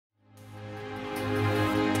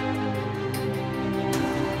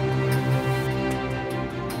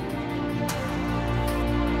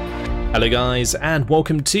Hello guys, and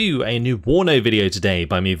welcome to a new WARNO video today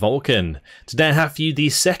by me, Vulcan. Today I have for you the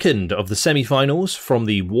second of the semi-finals from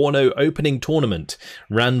the WARNO opening tournament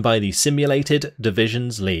run by the Simulated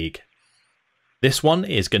Divisions League. This one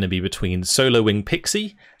is going to be between Solo Wing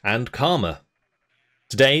Pixy and Karma.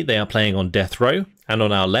 Today they are playing on Death Row, and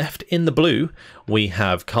on our left in the blue we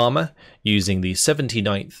have Karma using the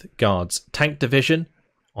 79th Guards Tank Division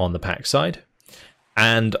on the pack side,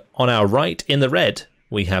 and on our right in the red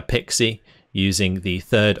we have Pixy using the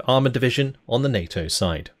 3rd Armoured Division on the NATO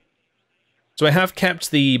side. So I have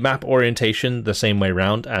kept the map orientation the same way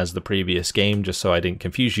round as the previous game, just so I didn't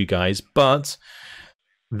confuse you guys, but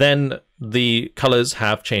then the colours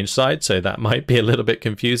have changed sides, so that might be a little bit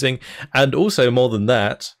confusing. And also, more than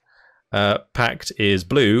that, Pact is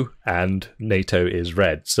blue and NATO is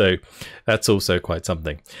red, so that's also quite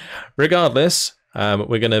something. Regardless,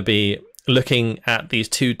 we're going to be looking at these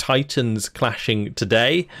two titans clashing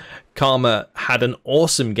today. Karma had an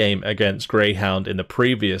awesome game against Greyhound in the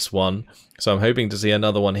previous one, so I'm hoping to see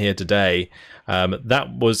another one here today.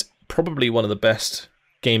 That was probably one of the best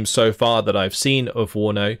games so far that I've seen of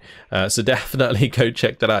WARNO, so definitely go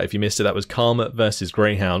check that out if you missed it. That was Karma versus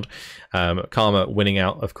Greyhound. Karma winning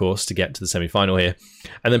out, of course, to get to the semi-final here.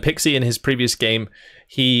 And then Pixy in his previous game,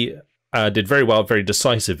 he did very well, very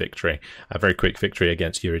decisive victory, a very quick victory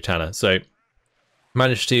against Yuritana. So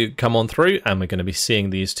managed to come on through, and we're going to be seeing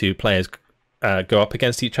these two players go up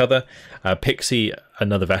against each other. Pixy,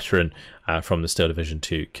 another veteran from the Steel Division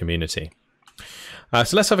 2 community.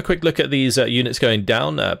 So let's have a quick look at these units going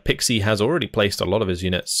down. Pixy has already placed a lot of his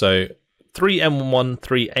units, so 3 M1,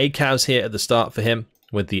 3 ACAVs here at the start for him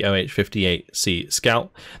with the OH-58C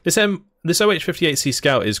Scout. This OH-58C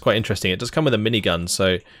Scout is quite interesting. It does come with a minigun,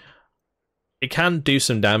 so it can do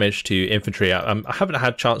some damage to infantry. I haven't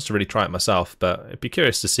had a chance to really try it myself, but I'd be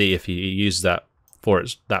curious to see if he uses that for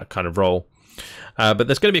that kind of role. But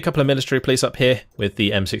there's going to be a couple of military police up here with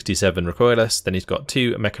the M67 recoilless. Then he's got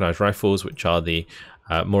 2 mechanized rifles, which are the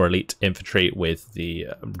more elite infantry with the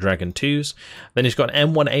Dragon 2s. Then he's got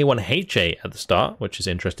an M1A1HA at the start, which is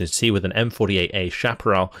interesting to see, with an M48A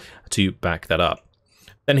Chaparral to back that up.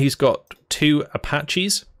 Then he's got 2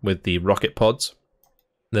 Apaches with the rocket pods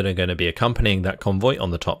that are going to be accompanying that convoy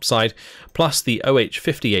on the top side, plus the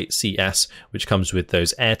OH-58CS, which comes with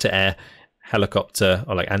those air-to-air helicopter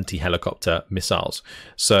or like anti-helicopter missiles.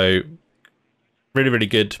 So really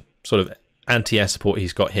good sort of anti-air support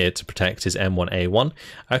he's got here to protect his M1A1.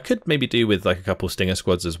 I could maybe do with like a couple Stinger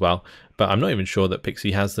squads as well, but I'm not even sure that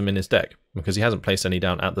Pixy has them in his deck because he hasn't placed any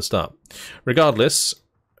down at the start. Regardless,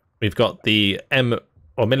 we've got the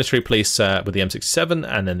military police with the M67,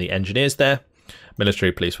 and then the engineers there.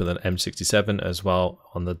 Military police with an M67 as well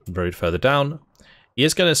on the road further down. He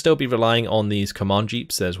is going to still be relying on these command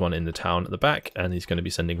jeeps. There's one in the town at the back, and he's going to be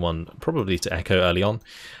sending one probably to Echo early on,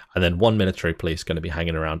 and then 1 military police going to be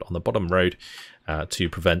hanging around on the bottom road to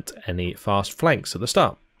prevent any fast flanks at the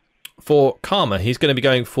start. For Karma, he's going to be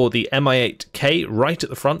going for the Mi-8K right at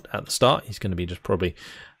the front at the start. He's going to be just probably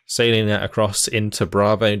sailing that across into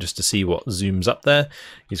Bravo just to see what zooms up there.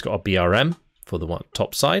 He's got a BRM for the one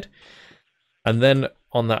top side. And then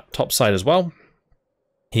on that top side as well,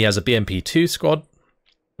 he has a BMP-2 squad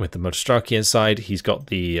with the Motostrauki inside. He's got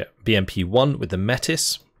the BMP-1 with the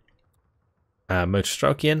Metis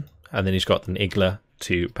Motostraukian, and then he's got an Igla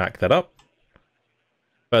to back that up.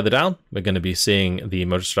 Further down, we're going to be seeing the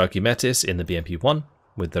Motostrauki Metis in the BMP-1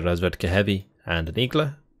 with the Razvedka Heavy and an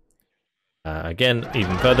Igla. Again,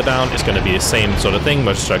 even further down, it's going to be the same sort of thing,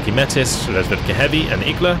 Motostrauki Metis, Razvedka Heavy and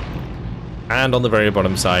Igla. And on the very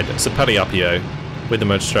bottom side, Sapariapio with the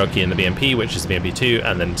Motostrauki and the BMP, which is the BMP-2,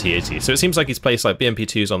 and then TAT. So it seems like he's placed like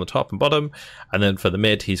BMP-2s on the top and bottom, and then for the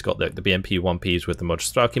mid, he's got the BMP-1Ps with the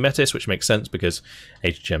Motostrauki Metis, which makes sense because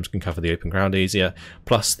HGMs can cover the open ground easier,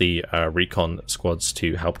 plus the recon squads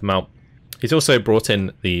to help him out. He's also brought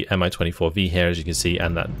in the Mi-24V here, as you can see,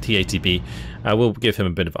 and that TATB will give him a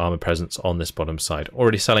bit of armor presence on this bottom side.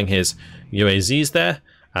 Already selling his UAZs there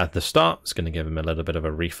at the start. It's going to give him a little bit of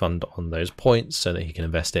a refund on those points so that he can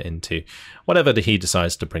invest it into whatever he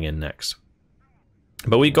decides to bring in next.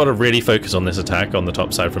 But we've got to really focus on this attack on the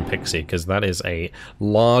top side from Pixy, because that is a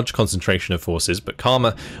large concentration of forces, but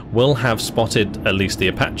Karma will have spotted at least the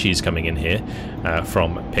Apaches coming in here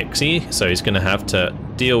from Pixy, so he's going to have to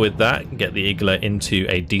deal with that, get the Igla into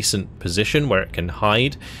a decent position where it can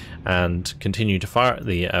hide and continue to fire at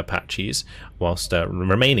the Apaches whilst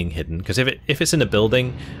remaining hidden, because if it's in a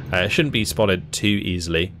building, it shouldn't be spotted too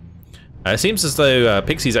easily. It seems as though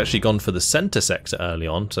Pixie's actually gone for the center sector early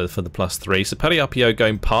on, so for the +3. So Per Kiilstofte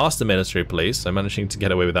going past the military police, so managing to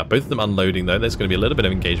get away with that. Both of them unloading though, there's going to be a little bit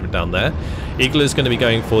of engagement down there. Eagle is going to be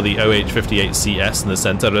going for the OH-58CS in the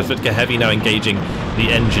center. Rosvitka Heavy now engaging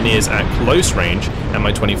the engineers at close range.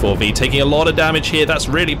 Mi-24V taking a lot of damage here, that's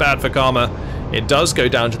really bad for Karma. It does go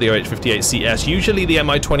down to the OH-58CS. Usually the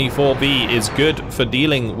Mi-24V is good for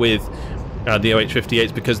dealing with the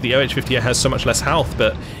OH-58 because the OH-58 has so much less health,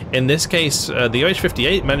 but in this case the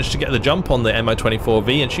OH-58 managed to get the jump on the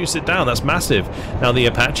Mi-24V and shoots it down. That's massive. Now the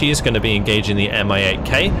Apache is going to be engaging the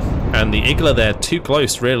Mi-8K, and the Eagle there too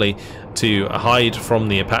close really to hide from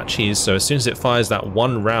the Apaches, so as soon as it fires that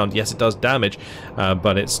one round, yes it does damage,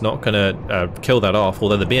 but it's not going to kill that off,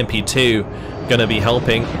 although the BMP-2 going to be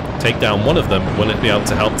helping take down one of them. Will it be able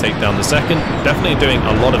to help take down the second? Definitely doing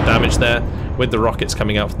a lot of damage there. With the rockets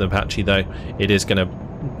coming out from the Apache though, it is going to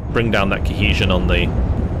bring down that cohesion on the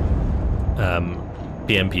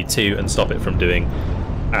BMP-2 and stop it from doing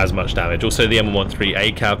as much damage. Also the M113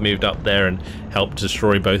 ACAV moved up there and helped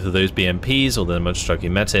destroy both of those BMPs, although the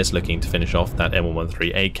Motostoki Metis looking to finish off that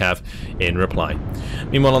M113 ACAV in reply.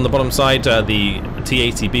 Meanwhile on the bottom side, the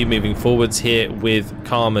T-80B moving forwards here with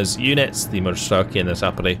Karma's units, the Motostoki and the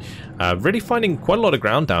Sapere, really finding quite a lot of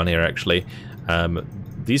ground down here actually.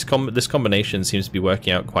 This combination seems to be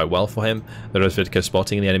working out quite well for him. The Rosvitka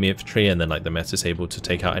spotting the enemy infantry, and then like the Metis able to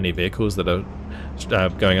take out any vehicles that are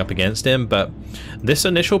going up against him. But this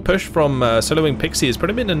initial push from Soloing Pixie has put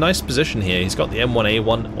him in a nice position here. He's got the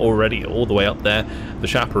M1A1 already all the way up there. The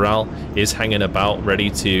Chaparral is hanging about,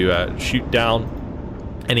 ready to shoot down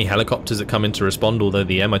any helicopters that come in to respond, although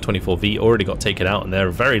the Mi-24V already got taken out, and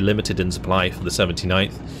they're very limited in supply for the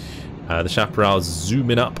 79th. The Chaparral's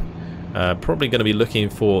zooming up. Probably going to be looking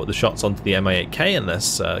for the shots onto the Mi-8K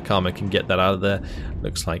unless Karma can get that out of there.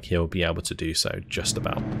 Looks like he'll be able to do so just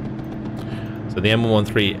about. So the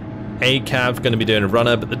M113 ACAV going to be doing a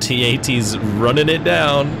runner, but the T-80's running it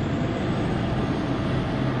down.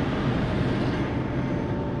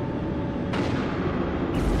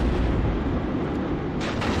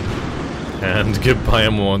 And goodbye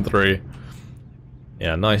M113.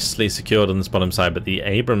 Yeah, nicely secured on this bottom side, but the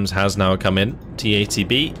Abrams has now come in.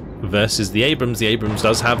 T-80B versus the Abrams. The Abrams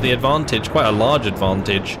does have the advantage, quite a large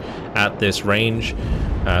advantage at this range,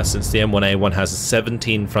 since the M1A1 has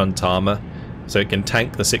 17 front armor, so it can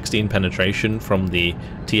tank the 16 penetration from the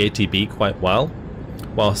T-80B quite well,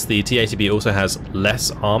 whilst the T-80B also has less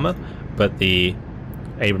armor, but the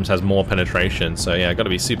Abrams has more penetration. So yeah, got to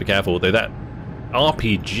be super careful, though that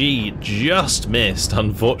RPG just missed,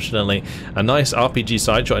 unfortunately. A nice RPG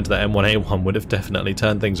side shot into that M1A1 would have definitely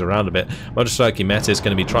turned things around a bit. Motostoki Metis is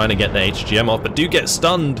going to be trying to get the HGM off, but do get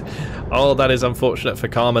stunned. Oh, that is unfortunate for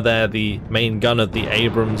Karma there. The main gun of the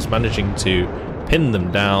Abrams managing to pin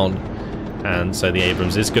them down, and so the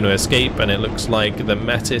Abrams is going to escape, and it looks like the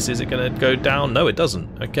Metis, is it going to go down? No, it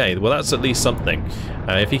doesn't. Okay, well that's at least something.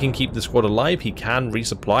 If he can keep the squad alive, he can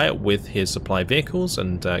resupply it with his supply vehicles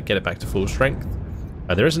and get it back to full strength.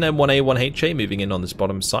 There is an M1A1HA moving in on this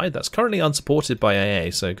bottom side. That's currently unsupported by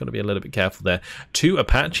AA, so got to be a little bit careful there. Two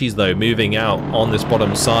Apaches, though, moving out on this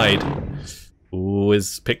bottom side. Ooh,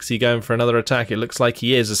 is Pixie going for another attack? It looks like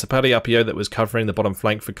he is. The Sapere Apio that was covering the bottom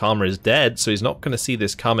flank for Karma is dead, so he's not going to see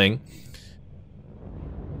this coming.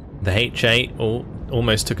 The HA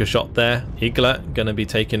almost took a shot there. Igla going to be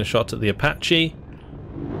taking a shot at the Apache.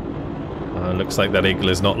 Looks like that Eagle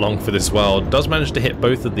is not long for this world. Does manage to hit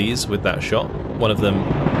both of these with that shot. One of them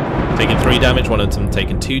taking 3 damage, one of them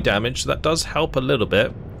taking 2 damage, so that does help a little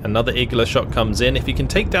bit. Another Eagle shot comes in. If you can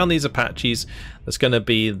take down these Apaches, that's going to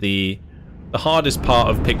be the hardest part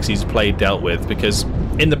of Pixie's play dealt with, because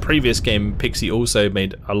in the previous game, Pixie also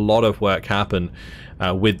made a lot of work happen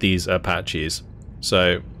with these Apaches.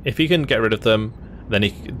 So if he can get rid of them,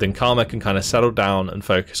 then Karma can kind of settle down and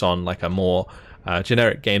focus on like a more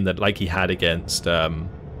generic game that like he had against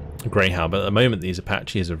Greyhound. But at the moment these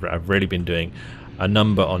Apaches have really been doing a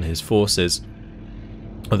number on his forces.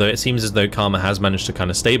 Although it seems as though Karma has managed to kind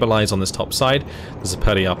of stabilize on this top side. There's a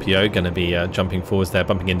Per Kiilstofte going to be jumping forwards there,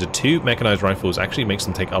 bumping into 2 mechanized rifles. Actually makes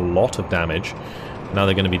them take a lot of damage. Now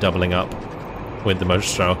they're going to be doubling up with the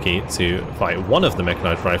Motostoki to fight one of the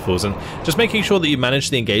mechanized rifles, and just making sure that you manage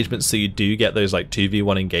the engagements so you do get those like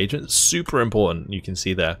 2v1 engagements. Super important. You can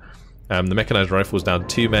see there. The mechanized rifles down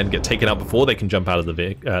 2 men, get taken out before they can jump out of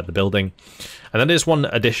the building. And that is one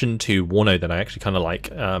addition to WARNO that I actually kind of like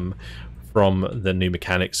from the new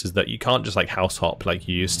mechanics, is that you can't just like house hop like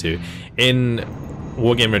you used to. In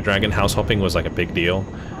Wargame Red Dragon, house hopping was like a big deal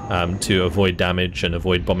to avoid damage and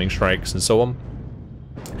avoid bombing strikes and so on,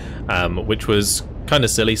 which was kind of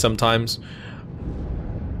silly sometimes.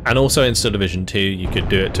 And also in Still Division 2, you could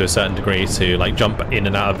do it to a certain degree to like jump in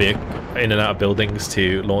and out of buildings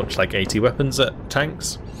to launch like AT weapons at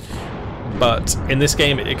tanks. But in this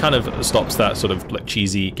game, it kind of stops that sort of like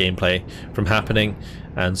cheesy gameplay from happening,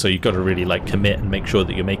 and so you've got to really like commit and make sure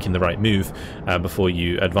that you're making the right move before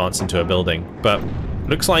you advance into a building. But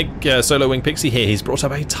looks like Solo Wing Pixy here, he's brought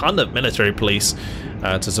up a ton of military police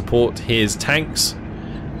to support his tanks,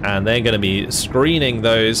 and they're going to be screening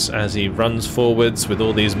those as he runs forwards with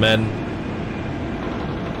all these men.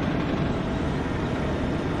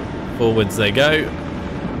 Forwards they go.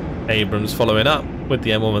 Abrams following up with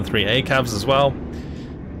the M113 ACAVs as well.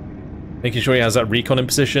 Making sure he has that recon in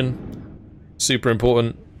position. Super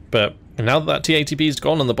important. But now that TATP is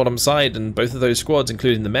gone on the bottom side, and both of those squads,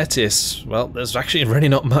 including the Metis, well, there's actually really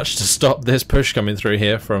not much to stop this push coming through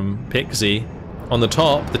here from Pixy. On the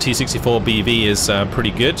top, the T-64 BV is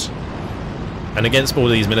pretty good. And against all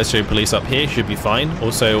these military police up here should be fine.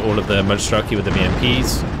 Also, all of the Mostraki with the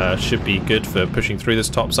BMPs should be good for pushing through this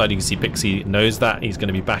top side. You can see Pixy knows that. He's going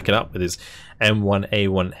to be backing up with his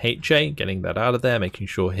M1A1HA, getting that out of there, making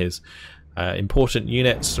sure his important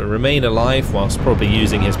units remain alive, whilst probably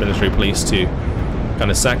using his military police to kind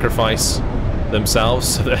of sacrifice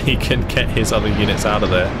themselves so that he can get his other units out of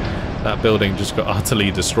there. That building just got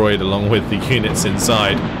utterly destroyed along with the units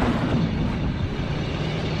inside.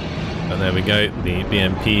 And there we go, the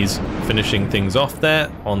BMPs finishing things off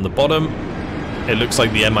there on the bottom. It looks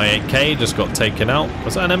like the Mi-8K just got taken out.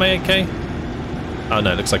 Was that an Mi-8K? Oh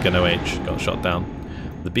no, it looks like an OH got shot down.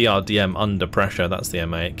 The BRDM under pressure, that's the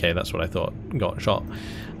Mi-8K, that's what I thought got shot.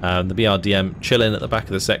 The BRDM chilling at the back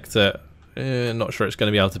of the sector. Not sure it's going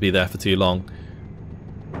to be able to be there for too long.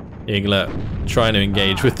 Igla trying to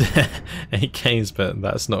engage with the AKs, but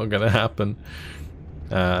that's not going to happen.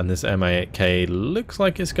 And this Mi-8K looks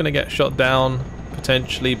like it's going to get shot down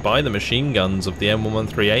potentially by the machine guns of the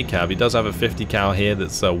M113 ACAV. He does have a 50 cal here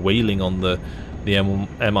that's wailing on the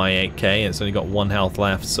Mi-8K. It's only got 1 health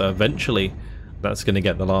left, so eventually that's going to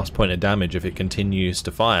get the last point of damage if it continues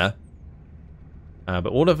to fire. But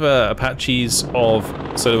all of Apaches of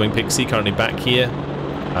Solo Wing Pixy currently back here.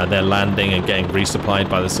 They're landing and getting resupplied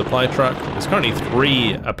by the supply truck. There's currently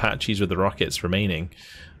 3 Apaches with the rockets remaining,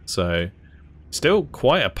 so still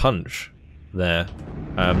quite a punch there.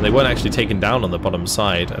 They weren't actually taken down on the bottom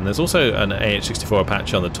side, and there's also an AH-64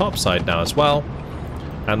 Apache on the top side now as well,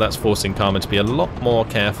 and that's forcing Karma to be a lot more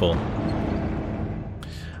careful.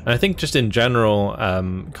 And I think just in general,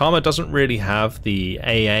 Karma doesn't really have the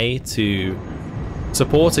AA to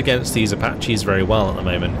support against these Apaches very well at the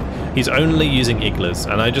moment. He's only using Iglas,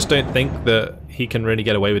 and I just don't think that he can really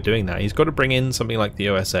get away with doing that. He's got to bring in something like the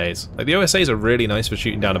OSAs. Like, the OSAs are really nice for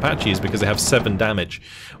shooting down Apaches because they have 7 damage,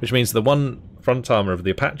 which means the one front armor of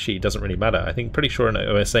the Apache doesn't really matter. I think pretty sure an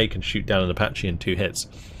OSA can shoot down an Apache in 2 hits.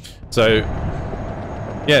 So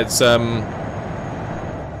yeah, it's a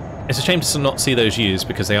shame to not see those used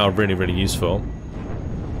because they are really, really useful.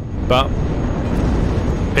 But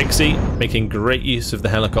Pixy making great use of the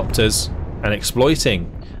helicopters and exploiting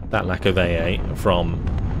that lack of AA from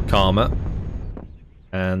Karma.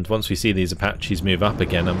 And once we see these Apaches move up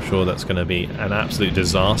again, I'm sure that's going to be an absolute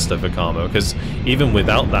disaster for Karma, because even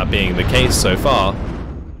without that being the case so far,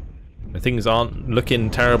 things aren't looking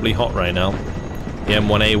terribly hot right now. The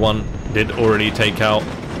M1A1 did already take out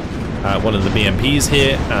one of the BMPs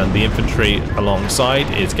here, and the infantry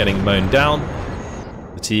alongside is getting mown down.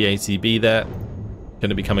 The TATB there going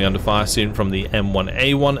to be coming under fire soon from the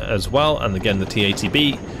M1A1 as well, and again the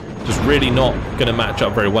TATB just really not going to match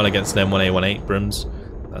up very well against an M1A1 Abrams,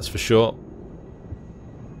 that's for sure.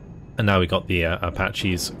 And now we got the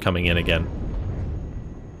Apaches coming in again.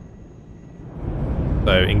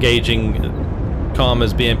 So engaging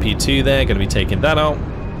Karma's BMP-2 there, going to be taking that out.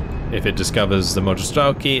 If it discovers the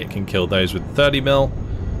Mostraki, it can kill those with 30mm.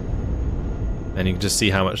 And you can just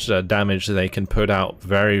see how much damage they can put out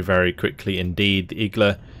very, very quickly indeed. The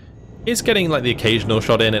Igla is getting like the occasional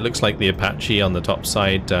shot in. It looks like the Apache on the top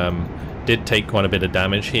side did take quite a bit of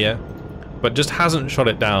damage here, but just hasn't shot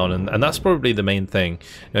it down, and that's probably the main thing.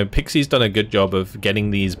 You know, Pixy's done a good job of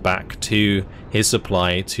getting these back to his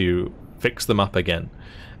supply to fix them up again,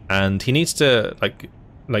 and he needs to like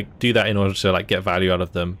do that in order to like get value out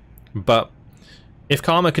of them. But if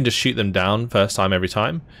Karma can just shoot them down first time every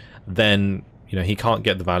time, then you know he can't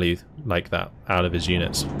get the value like that out of his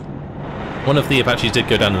units. One of the Apaches did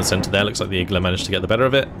go down in the center there. Looks like the Igla managed to get the better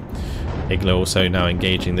of it. Igla also now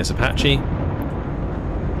engaging this Apache.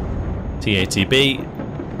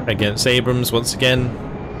 TATB against Abrams once again.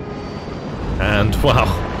 And wow,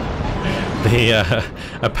 the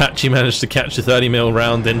Apache managed to catch a 30mm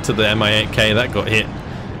round into the Mi-8K. That got hit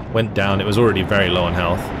went down. It was already very low on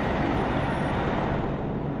health.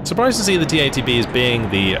 Surprised to see the T-80B as being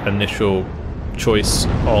the initial choice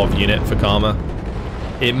of unit for Karma.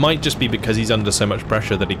 It might just be because he's under so much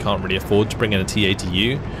pressure that he can't really afford to bring in a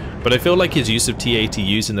T-80U, but I feel like his use of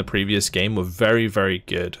T-80Us in the previous game were very, very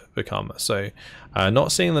good for Karma. So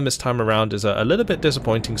not seeing them this time around is a little bit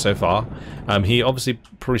disappointing so far. He obviously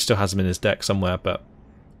probably still has them in his deck somewhere, but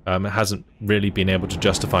hasn't really been able to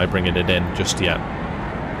justify bringing it in just yet.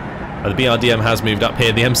 The BRDM has moved up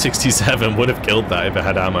here. The M67 would have killed that if it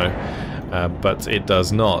had ammo, but it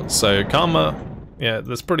does not. So Karma, yeah,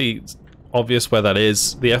 that's pretty obvious where that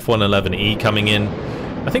is. The F111E coming in,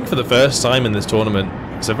 I think for the first time in this tournament.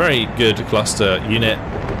 It's a very good cluster unit.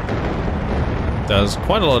 Does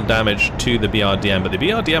quite a lot of damage to the BRDM, but the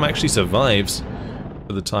BRDM actually survives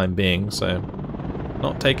for the time being, so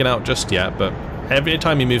not taken out just yet, but every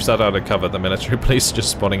time he moves that out of cover, the military police are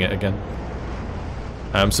just spotting it again.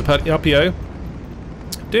 So RPO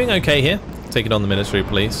doing okay here, taking on the military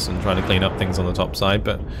police and trying to clean up things on the top side,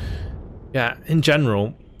 but yeah, in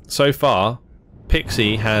general, so far,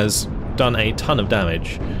 Pixy has done a ton of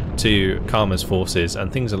damage to Karma's forces,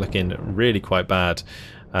 and things are looking really quite bad.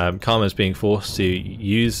 Karma's being forced to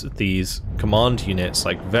use these command units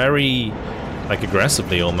very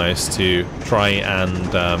aggressively almost to try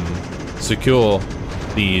and secure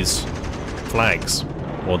these flags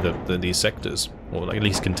or these sectors, or at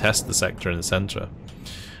least contest the sector in the center.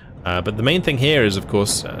 But the main thing here is, of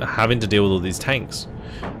course, having to deal with all these tanks.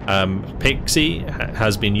 Pixy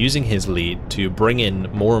has been using his lead to bring in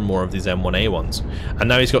more and more of these M1A1s, and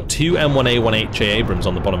now he's got two M1A18J Abrams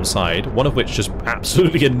on the bottom side, one of which just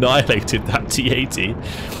absolutely annihilated that T-80,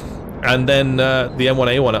 and then the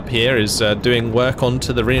M1A1 up here is doing work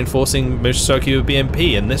onto the reinforcing Motostrelki with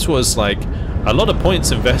BMP, and this was like a lot of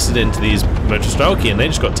points invested into these Motostrelki, and they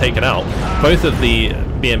just got taken out. Both of the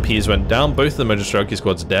BMPs went down, both of the Motostrelki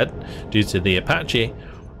squads are dead due to the Apache.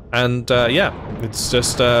 And yeah, it's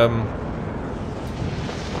just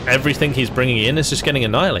everything he's bringing in is just getting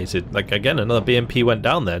annihilated. Like, again, another BMP went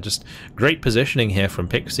down there. Just great positioning here from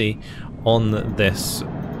Pixy on this,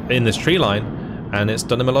 in this tree line, and it's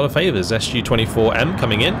done him a lot of favors. SG-24M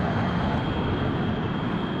coming in,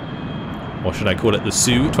 or should I call it the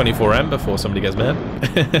Su-24M before somebody gets mad?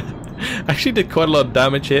 Actually did quite a lot of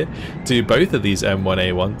damage here to both of these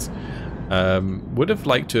M1A1s. Would have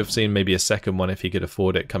liked to have seen maybe a second one if he could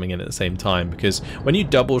afford it coming in at the same time, because when you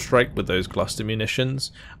double strike with those cluster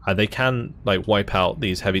munitions, they can wipe out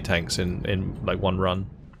these heavy tanks in one run.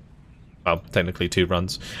 Well, technically 2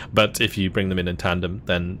 runs, but if you bring them in tandem,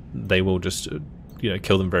 then they will just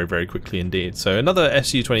kill them very, very quickly indeed. So another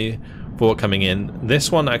SU-24 coming in. This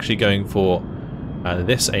one actually going for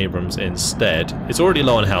this Abrams instead. It's already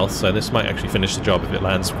low on health, so this might actually finish the job if it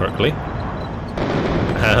lands correctly.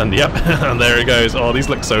 And yep, and there it goes. Oh, these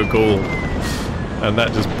look so cool. And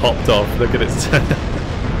that just popped off. Look at it.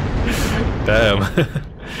 Damn.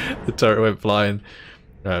 The turret went flying.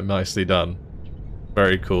 Nicely done.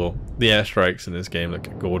 Very cool. The airstrikes in this game look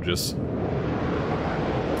gorgeous.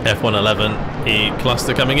 F111E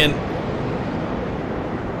cluster coming in.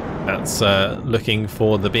 That's looking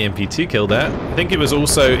for the BMP2 kill there. I think it was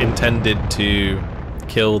also intended to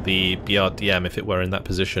kill the BRDM if it were in that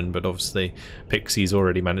position, but obviously Pixy's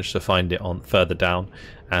already managed to find it on further down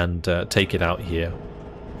and take it out here.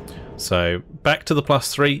 So back to the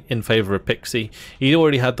 +3 in favor of Pixy. He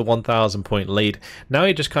already had the 1,000 point lead. Now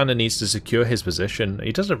he just kind of needs to secure his position.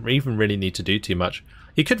 He doesn't even really need to do too much.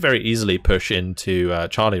 He could very easily push into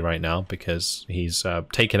Charlie right now, because he's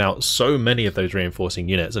taken out so many of those reinforcing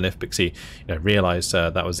units, and if Pixy realized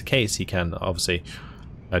that was the case, he can obviously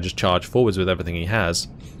just charge forwards with everything he has,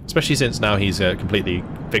 especially since now he's completely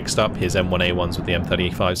fixed up his M1A1s with the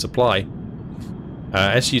M35 supply.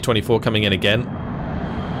 SU-24 coming in again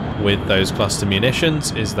with those cluster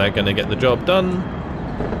munitions. Is that going to get the job done?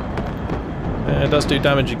 It does do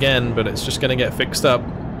damage again, but it's just going to get fixed up.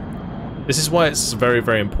 This is why it's very,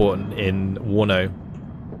 very important in WARNO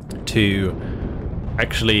to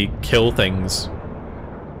actually kill things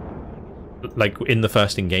in the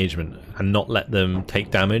first engagement and not let them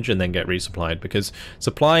take damage and then get resupplied, because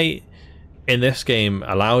supply in this game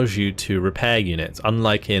allows you to repair units,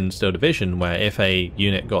 unlike in Steel Division, where if a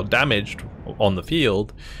unit got damaged on the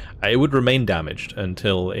field, it would remain damaged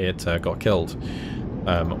until it got killed,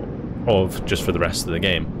 or just for the rest of the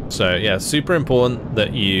game. So yeah, super important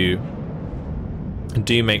that you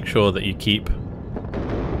do make sure that you keep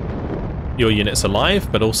your units alive,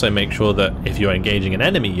 but also make sure that if you're engaging an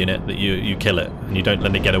enemy unit that you kill it and you don't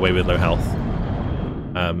let it get away with low health.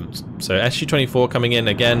 So SU-24 coming in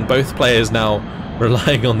again, both players now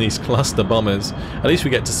relying on these cluster bombers. At least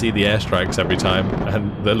we get to see the airstrikes every time,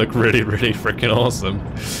 and they look really, really freaking awesome.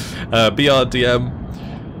 BRDM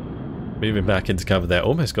moving back into cover there,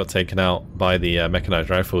 almost got taken out by the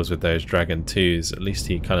mechanized rifles with those Dragon 2s. At least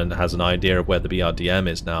he kind of has an idea of where the BRDM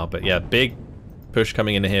is now. But yeah, big push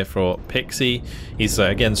coming in here for Pixy. He's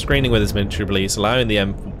again screening with his military police, allowing the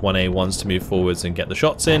M1A1s to move forwards and get the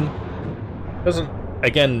shots in. Doesn't,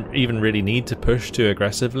 again, even really need to push too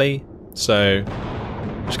aggressively, so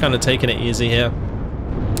just kind of taking it easy here.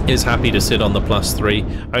 Is happy to sit on the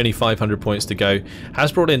 +3, only 500 points to go.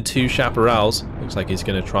 Has brought in 2 chaparrals. Looks like he's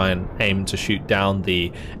going to try and aim to shoot down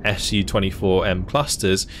the SU-24M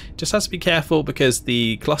clusters. Just has to be careful because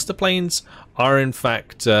the cluster planes are in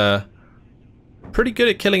fact pretty good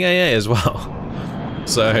at killing AA as well.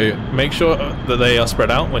 So make sure that they are spread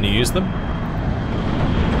out when you use them.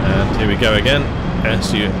 And here we go again.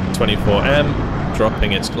 SU-24M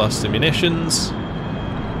dropping its cluster munitions.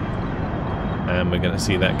 And we're going to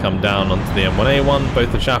see that come down onto the M1A1.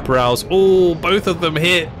 Both the chaparrals, oh, both of them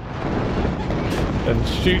hit and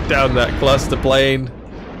shoot down that cluster plane.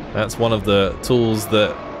 That's one of the tools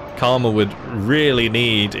that Karma would really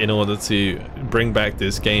need in order to bring back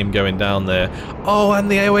this game going down there. Oh, and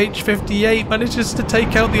the OH-58 manages to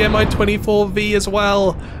take out the Mi-24V as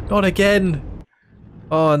well. Not again.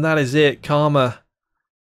 Oh, and that is it. Karma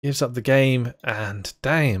gives up the game, and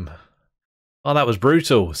damn. Oh, that was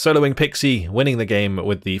brutal. Soloing Pixy winning the game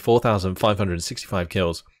with the 4,565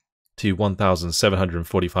 kills to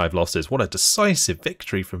 1,745 losses. What a decisive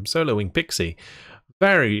victory from Soloing Pixy.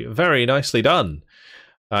 Very, very nicely done.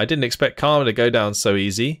 I didn't expect Karma to go down so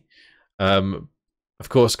easy. Of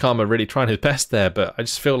course, Karma really trying his best there, but I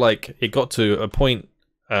just feel like it got to a point,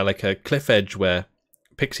 like a cliff edge, where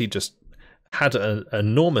Pixy just had an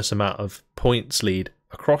enormous amount of points lead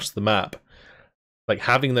across the map. Like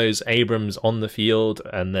having those Abrams on the field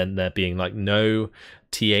and then there being like no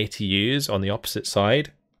T-80Us on the opposite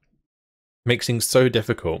side makes things so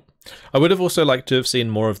difficult. I would have also liked to have seen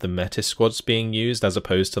more of the Metis squads being used as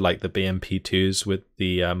opposed to like the BMP2s with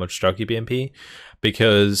the Mochistraki BMP,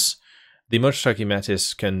 because the Mochistraki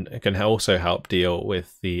Metis can also help deal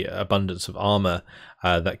with the abundance of armor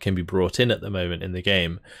that can be brought in at the moment in the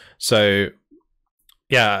game. So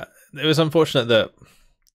yeah, it was unfortunate that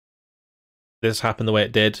this happened the way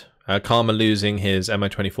it did. Karma losing his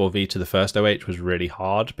Mi-24V to the first OH was really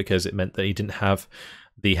hard because it meant that he didn't have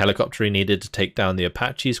the helicopter he needed to take down the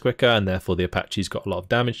Apaches quicker, and therefore the Apaches got a lot of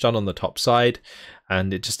damage done on the top side.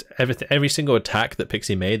 And it just, every single attack that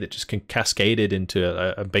Pixy made, that just cascaded into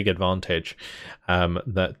a big advantage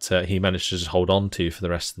that he managed to just hold on to for the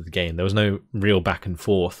rest of the game. There was no real back and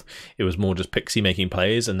forth. It was more just Pixy making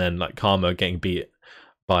plays and then like Karma getting beat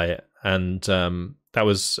by it. And it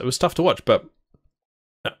was tough to watch, but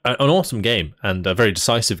an awesome game and a very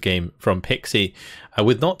decisive game from Pixy,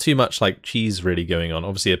 with not too much like cheese really going on.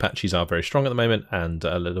 Obviously, Apaches are very strong at the moment and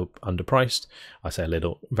a little underpriced. I say a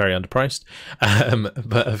little, very underpriced,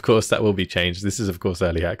 but of course that will be changed. This is of course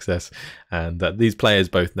early access, and these players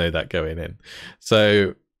both know that going in.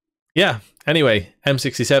 So yeah. Anyway,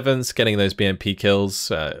 M67s getting those BMP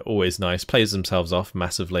kills, always nice. Plays themselves off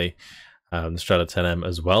massively. The Strela 10M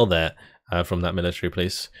as well there. From that military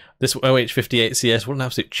police. This OH-58 CS, what an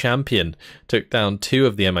absolute champion, took down 2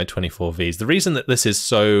 of the Mi-24Vs. The reason that this is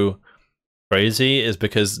so crazy is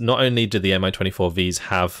because not only do the Mi-24Vs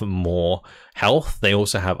have more health, they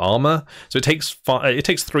also have armor. So it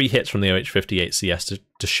takes 3 hits from the OH-58 CS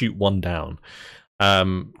to shoot one down,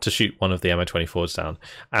 to shoot one of the Mi-24s down.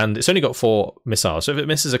 And it's only got 4 missiles, so if it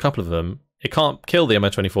misses a couple of them, it can't kill the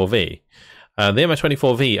Mi-24V. The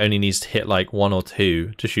Mi-24V only needs to hit like 1 or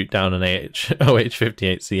 2 to shoot down an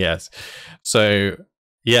OH-58 CS. So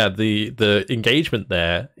yeah, the engagement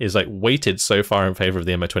there is like weighted so far in favor of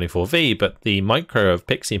the Mi-24V, but the micro of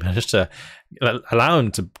Pixy managed to allow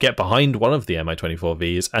him to get behind one of the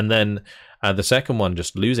Mi-24Vs, and then the second one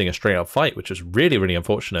just losing a straight up fight, which was really, really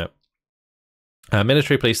unfortunate.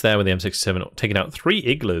 Military police there with the M67 taking out 3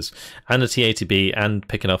 Iglas and a T-80B and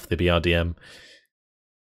picking off the BRDM.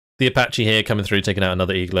 The Apache here coming through, taking out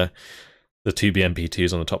another Igla, the 2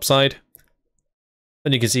 BMP2s on the top side.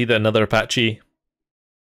 And you can see that another Apache,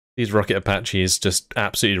 these rocket Apaches just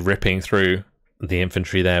absolutely ripping through the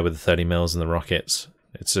infantry there with the 30 mils and the rockets.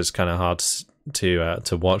 It's just kind of hard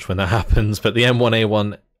to watch when that happens. But the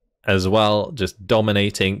M1A1 as well, just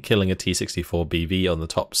dominating, killing a T-64BV on the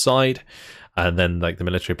top side. And then like the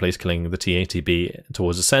military police killing the T-80B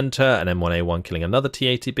towards the center, and M1A1 killing another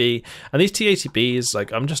T-80B. And these T-80Bs,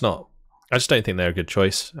 like I just don't think they're a good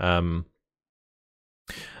choice.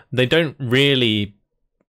 They don't really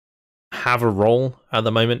have a role at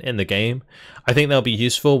the moment in the game. I think they'll be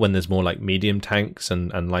useful when there's more like medium tanks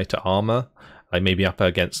and lighter armor. Like maybe up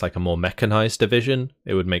against like a more mechanized division,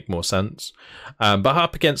 it would make more sense. But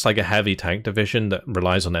up against like a heavy tank division that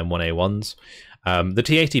relies on M1A1s, the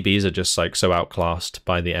T80Bs are just like so outclassed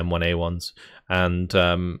by the M1A1s, and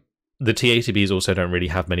the T80Bs also don't really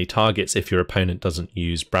have many targets if your opponent doesn't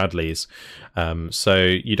use Bradleys. So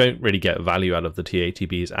you don't really get value out of the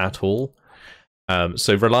T80Bs at all.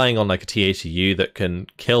 So relying on like a T80U that can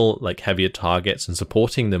kill like heavier targets and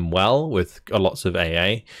supporting them well with lots of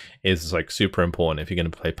AA is like super important if you're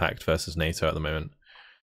going to play Pact versus NATO at the moment.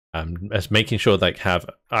 As making sure like we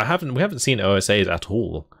haven't seen OSAs at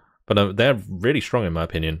all, but they're really strong in my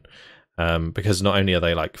opinion, because not only are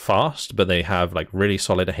they like fast, but they have like really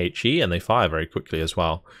solid HE and they fire very quickly as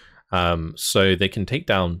well. So they can take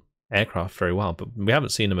down aircraft very well, but we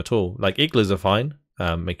haven't seen them at all. Like Iglas are fine.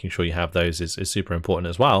 Making sure you have those is super important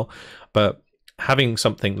as well, but having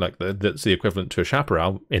something like that's the equivalent to a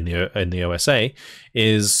Chaparral in the OSA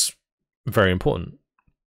is very important.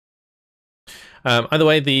 Either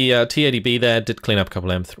way, the T80B there did clean up a couple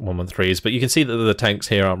of M113s, but you can see that the tanks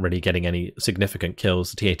here aren't really getting any significant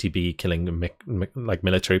kills. The T80B killing like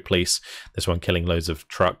military police, this one killing loads of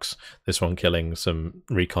trucks, this one killing some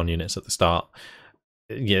recon units at the start.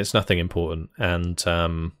 Yeah, it's nothing important,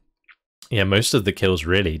 and yeah, most of the kills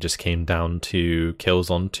really just came down to kills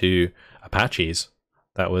onto Apaches.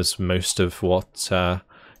 That was most of what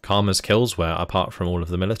Karma's kills were, apart from all of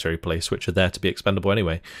the military police, which are there to be expendable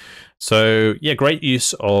anyway. So yeah, great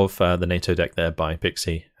use of the NATO deck there by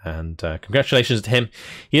Pixy, and congratulations to him.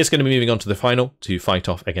 He is going to be moving on to the final to fight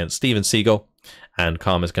off against Steven Seagal, and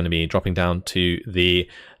Karma's going to be dropping down to the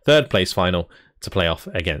 3rd place final to play off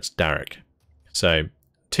against Derek. So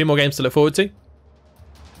 2 more games to look forward to.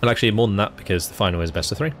 Well, actually more than that, because the final is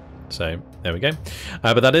best of 3. So there we go.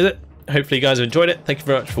 But that is it. Hopefully you guys have enjoyed it. Thank you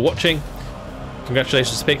very much for watching.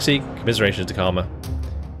 Congratulations to Pixy. Commiserations to Karma.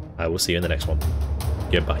 I will see you in the next one.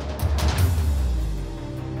 Goodbye.